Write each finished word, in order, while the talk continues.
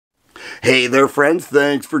Hey there friends,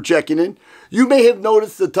 thanks for checking in. You may have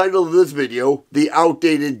noticed the title of this video, The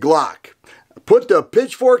Outdated Glock. Put the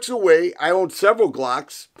pitchforks away. I own several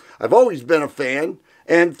Glocks. I've always been a fan,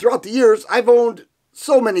 and throughout the years I've owned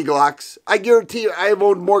so many Glocks. I guarantee you I have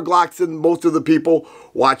owned more Glocks than most of the people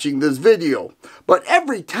watching this video. But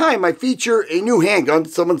every time I feature a new handgun,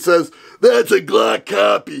 someone says, "That's a Glock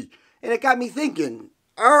copy." And it got me thinking,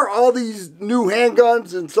 are all these new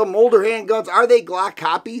handguns and some older handguns, are they Glock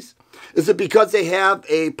copies? Is it because they have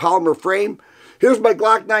a polymer frame? Here's my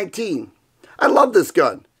Glock 19. I love this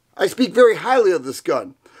gun. I speak very highly of this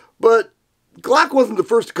gun. But Glock wasn't the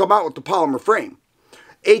first to come out with the polymer frame.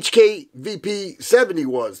 HK VP70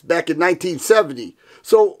 was back in 1970.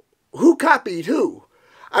 So who copied who?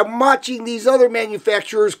 I'm watching these other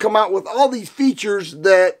manufacturers come out with all these features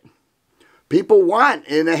that people want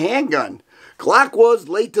in a handgun. Glock was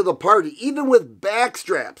late to the party, even with back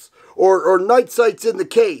straps or night sights in the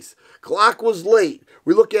case. Glock was late.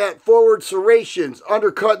 We look at forward serrations,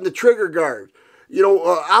 undercutting the trigger guard,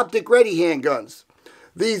 optic ready handguns.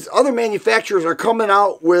 These other manufacturers are coming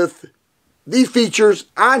out with these features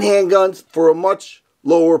on handguns for a much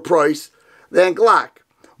lower price than Glock.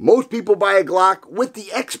 Most people buy a Glock with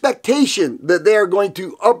the expectation that they are going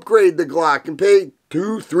to upgrade the Glock and pay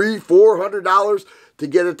 $200, $300, $400 to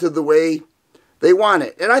get it to the way they want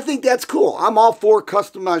it. And I think that's cool. I'm all for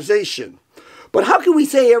customization. But how can we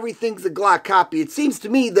say everything's a Glock copy? It seems to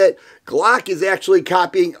me that Glock is actually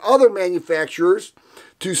copying other manufacturers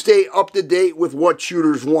to stay up to date with what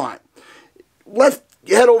shooters want. Let's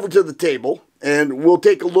head over to the table and we'll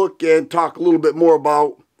take a look and talk a little bit more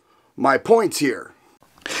about my points here.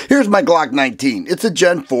 Here's my Glock 19. It's a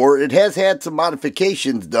Gen 4. It has had some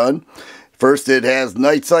modifications done. First, it has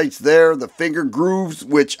night sights there. The finger grooves,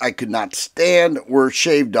 which I could not stand, were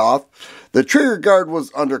shaved off. The trigger guard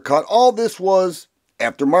was undercut. All this was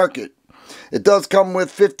aftermarket. It does come with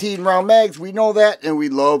 15-round mags. We know that, and we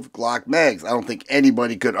love Glock mags. I don't think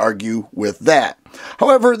anybody could argue with that.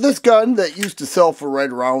 However, this gun that used to sell for right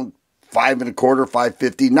around $525,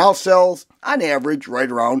 $550 now sells, on average, right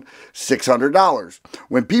around $600.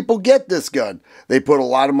 When people get this gun, they put a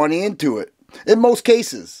lot of money into it. In most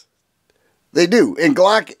cases, they do. And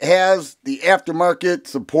Glock has the aftermarket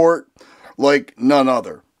support like none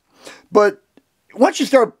other. But once you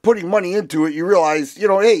start putting money into it, you realize,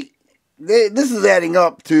 hey, this is adding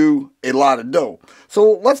up to a lot of dough.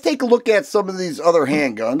 So let's take a look at some of these other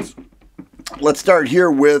handguns. Let's start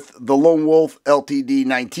here with the Lone Wolf LTD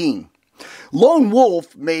 19. Lone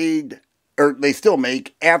Wolf they still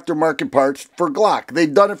make aftermarket parts for Glock.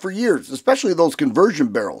 They've done it for years, especially those conversion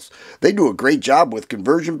barrels. They do a great job with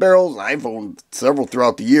conversion barrels. I've owned several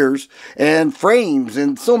throughout the years. And frames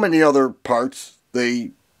and so many other parts.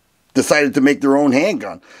 They decided to make their own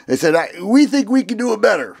handgun. They said, we think we can do it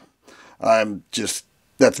better.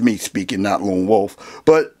 That's me speaking, not Lone Wolf.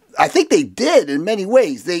 But I think they did in many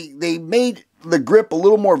ways. They made the grip a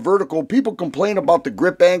little more vertical. People complain about the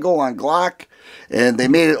grip angle on Glock, and they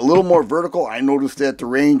made it a little more vertical. I noticed that at the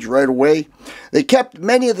range right away. They kept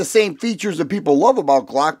many of the same features that people love about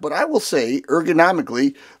Glock, but I will say,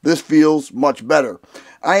 ergonomically, this feels much better.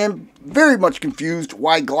 I am very much confused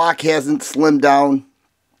why Glock hasn't slimmed down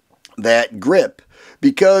that grip,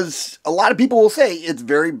 because a lot of people will say it's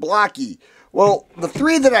very blocky. Well, the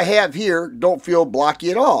three that I have here don't feel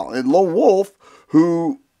blocky at all. And Lone Wolf,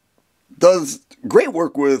 who does great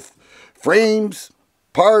work with frames,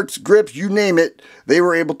 parts, grips, you name it, they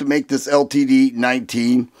were able to make this LTD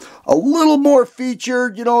 19 a little more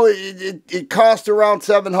featured. It cost around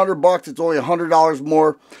 $700. It's only $100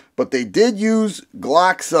 more, but they did use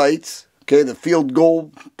Glock sights. Okay, the field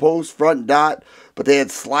goal post, front dot, but they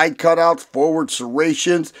had slide cutouts, forward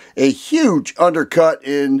serrations, a huge undercut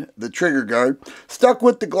in the trigger guard, stuck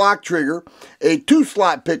with the Glock trigger, a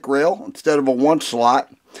 2-slot pick rail instead of a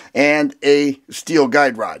 1-slot, and a steel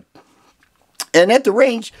guide rod. And at the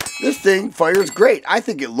range, this thing fires great. I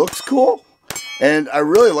think it looks cool, and I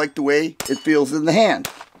really like the way it feels in the hand.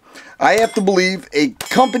 I have to believe a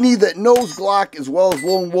company that knows Glock as well as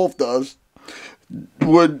Lone Wolf does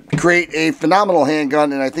would create a phenomenal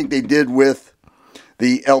handgun, and I think they did with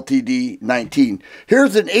the LTD 19.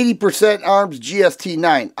 Here's an 80% Arms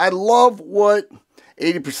GST9. I love what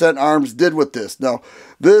 80% Arms did with this. Now,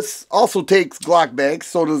 this also takes Glock bags,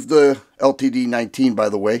 so does the LTD 19, by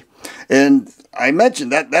the way. And I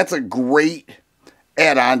mentioned that's a great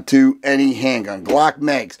add-on to any handgun, Glock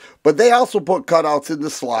mags. But they also put cutouts in the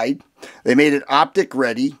slide. They made it optic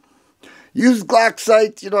ready. Use Glock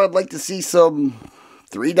sights. I'd like to see some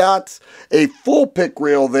 3 dots. A full pick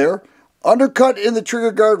rail there. Undercut in the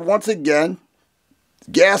trigger guard once again.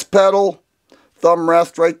 Gas pedal. thumb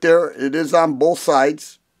rest right there. It is on both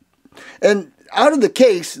sides. And out of the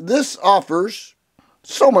case, this offers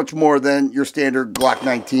so much more than your standard Glock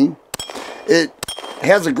 19. It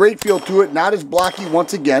has a great feel to it, not as blocky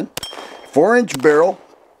once again. 4-inch barrel.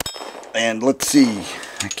 And let's see,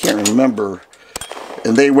 I can't remember.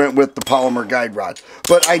 And they went with the polymer guide rod.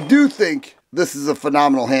 But I do think this is a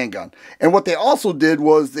phenomenal handgun. And what they also did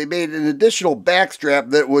was they made an additional back strap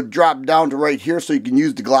that would drop down to right here so you can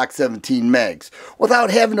use the Glock 17 mags without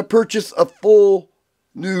having to purchase a full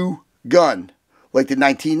new gun like the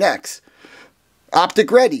 19X.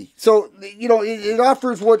 Optic ready. So, you know, it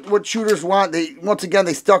offers what shooters want. Once again,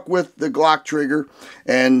 they stuck with the Glock trigger,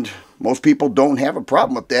 and most people don't have a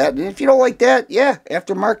problem with that. And if you don't like that, yeah,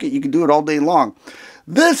 aftermarket, you can do it all day long.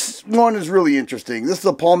 This one is really interesting. This is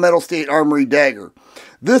a Palmetto State Armory dagger.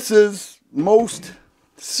 This is most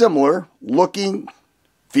similar looking,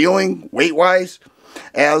 feeling, weight-wise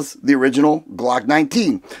as the original Glock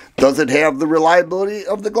 19. Does it have the reliability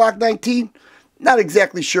of the Glock 19? Not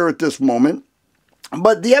exactly sure at this moment.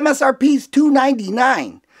 But the MSRP is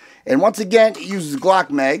 $299. And once again, it uses Glock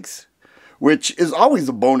mags, which is always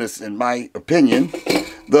a bonus in my opinion.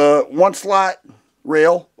 The 1-slot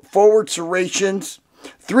rail, forward serrations,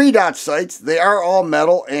 3-dot sights. They are all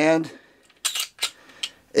metal, and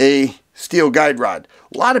a steel guide rod.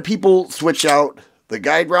 A lot of people switch out the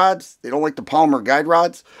guide rods. They don't like the polymer guide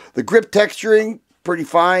rods. The grip texturing, pretty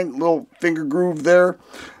fine. Little finger groove there.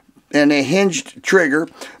 And a hinged trigger.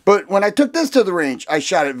 But when I took this to the range, I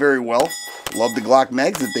shot it very well. Love the Glock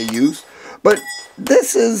mags that they use. But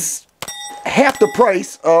this is half the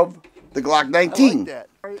price of the Glock 19. I like that.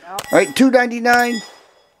 All right, $299,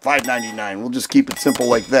 $599. We'll just keep it simple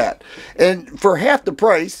like that. And for half the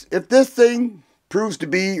price, if this thing proves to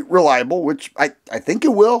be reliable, which I think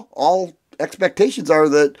it will, all expectations are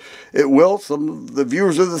that it will. Some of the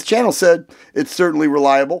viewers of this channel said it's certainly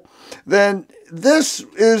reliable. Then this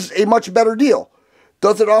is a much better deal.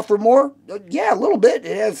 Does it offer more? Yeah, a little bit.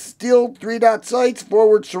 It has steel 3-dot sights,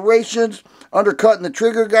 forward serrations, undercut in the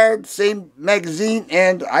trigger guard, same magazine,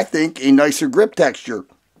 and I think a nicer grip texture.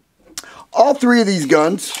 All three of these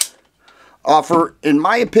guns offer, in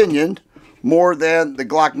my opinion, more than the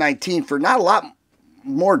Glock 19 for not a lot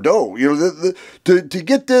more dough. You know, to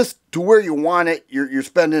get this to where you want it, you're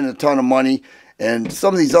spending a ton of money, and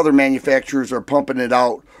some of these other manufacturers are pumping it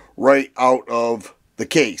out right out of the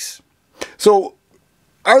case. So,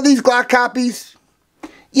 are these Glock copies?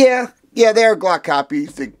 Yeah, they are Glock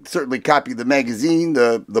copies. They certainly copy the magazine,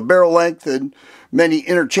 the barrel length, and many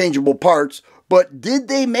interchangeable parts. But did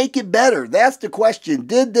they make it better? That's the question.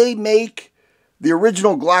 Did they make the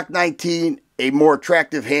original Glock 19 a more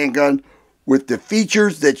attractive handgun with the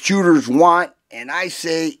features that shooters want? And I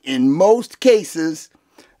say, in most cases,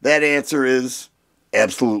 that answer is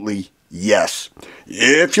absolutely yes.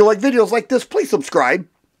 If you like videos like this, please subscribe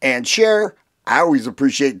and share. I always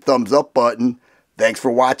appreciate the thumbs up button. Thanks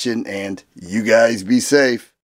for watching, and you guys be safe.